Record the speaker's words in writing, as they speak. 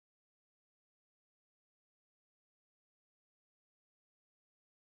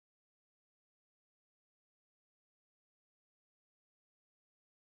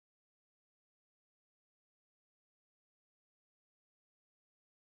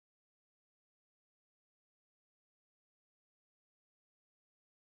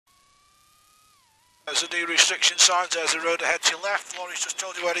There's the de-restriction signs, there's the road ahead to your left. Laurie's just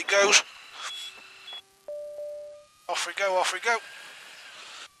told you where it goes. Off we go, off we go.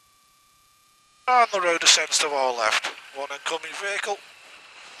 And the road ascends to our left. One oncoming vehicle.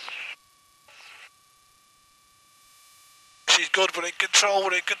 She's good, we're in control,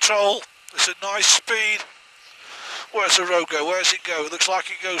 we're in control. It's a nice speed. Where's the road go? Where's it go? It looks like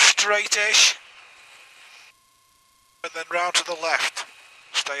it goes straight-ish. And then round to the left.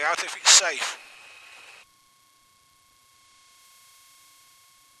 Stay out if it's safe.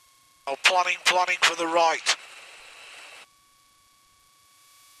 Oh, planning for the right.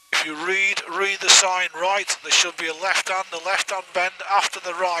 If you read the sign right, there should be a left-hand, the left-hand bend after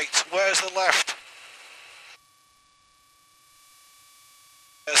the right. Where's the left?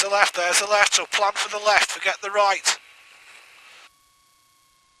 There's the left, so plan for the left, forget the right.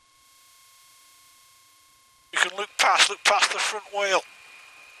 You can look past the front wheel.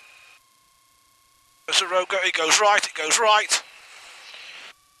 There's the road go, it goes right, it goes right.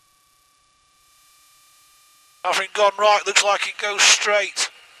 Having gone right, looks like it goes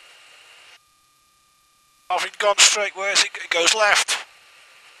straight. Having gone straight, where's it? It goes left.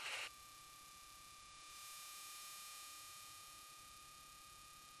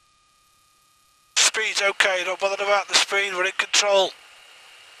 Speed's okay, don't bother about the speed, we're in control.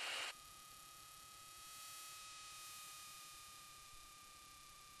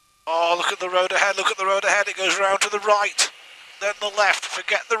 Oh, look at the road ahead, look at the road ahead, it goes round to the right. Then the left,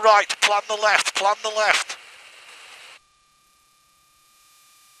 forget the right, plan the left, plan the left.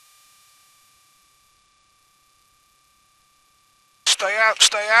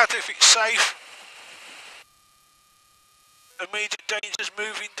 Stay out if it's safe. Immediate dangers,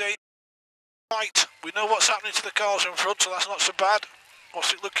 moving danger. Right, we know what's happening to the cars in front, so that's not so bad.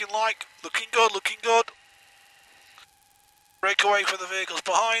 What's it looking like? Looking good, looking good. Break away for the vehicles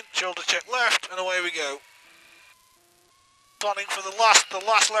behind, shoulder check left, and away we go. Planning for the last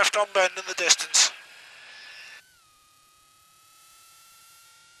left-on bend in the distance.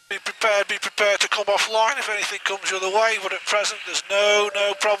 Be prepared to come offline if anything comes your other way, but at present there's no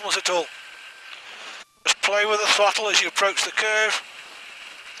problems at all. Just play with the throttle as you approach the curve.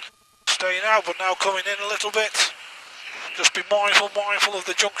 Staying out, but now coming in a little bit. Just be mindful of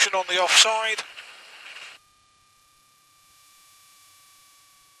the junction on the offside.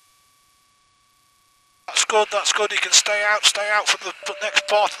 That's good, you can stay out for the next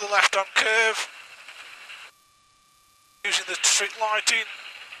part of the left-hand curve. Using the street lighting.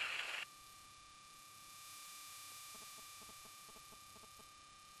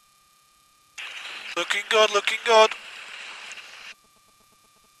 Looking good, looking good.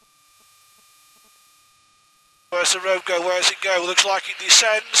 Where's the road go? Where's it go? Looks like it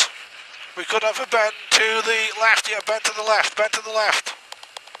descends. We could have a bend to the left. Yeah, bend to the left, bend to the left.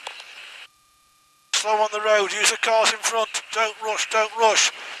 Slow on the road, use the cars in front. Don't rush, don't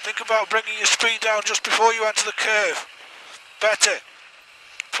rush. Think about bringing your speed down just before you enter the curve. Better.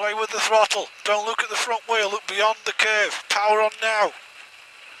 Play with the throttle. Don't look at the front wheel, look beyond the curve. Power on now.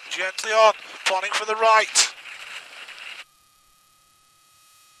 Gently on, planning for the right.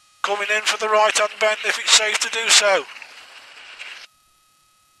 Coming in for the right hand bend if it's safe to do so.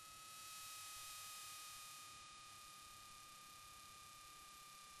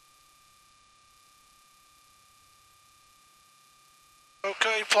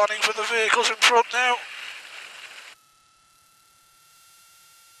 Okay, planning for the vehicles in front now.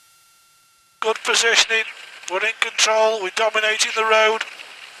 Good positioning, we're in control, we're dominating the road.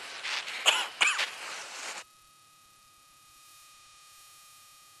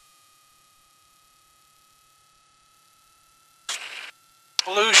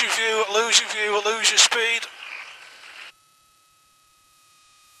 Lose your view, lose your speed.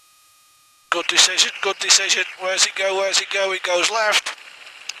 Good decision, good decision. Where's it go, where's it go? It goes left.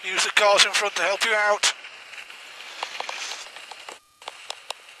 Use the cars in front to help you out.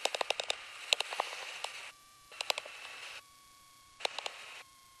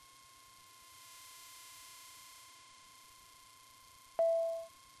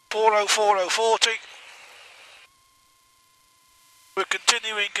 .404.040. We're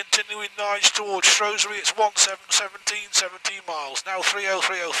continuing nines towards Shrewsbury. It's 17 miles. Now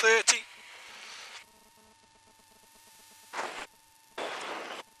 303.030.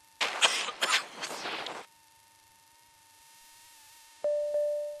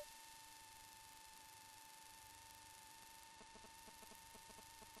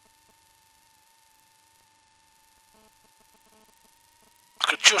 I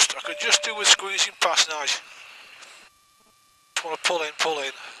could just do with squeezing past now. Just want to pull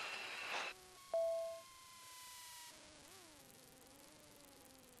in.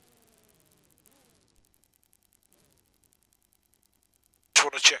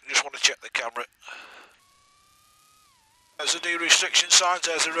 the restriction signs.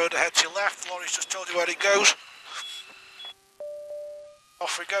 There's the road ahead to your left. Lorry's just told you where it goes.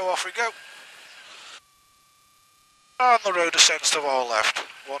 Off we go, off we go. And the road ascends to our left.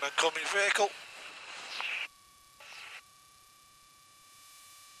 One incoming vehicle.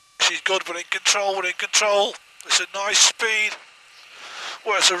 She's good, we're in control, we're in control. It's a nice speed.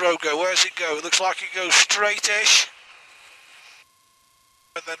 Where's the road go? Where's it go? It looks like it goes straight-ish.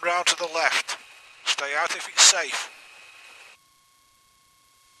 And then round to the left. Stay out if it's safe.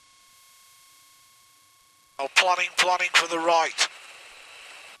 Oh, planning for the right.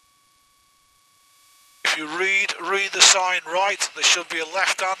 If you read the sign right, there should be a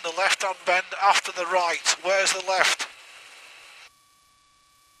left-hand bend after the right. Where's the left?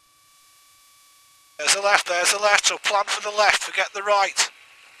 There's the left, so plan for the left, forget the right.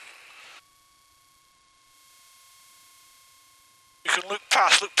 You can look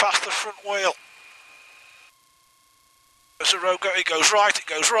past the front wheel. There's the road go, it goes right, it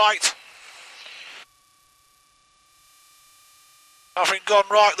goes right. Having gone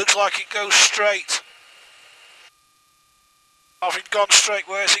right, looks like it goes straight. Having gone straight,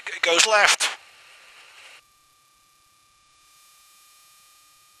 where's it? It goes left.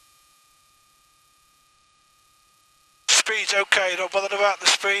 Speed's okay, don't bother about the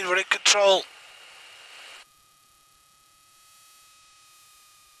speed, we're in control.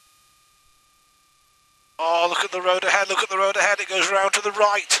 Oh, look at the road ahead, it goes round to the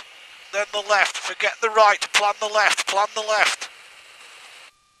right. Then the left, forget the right, plan the left, plan the left.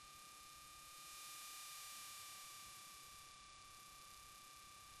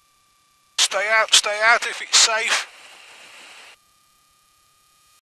 Stay out if it's safe.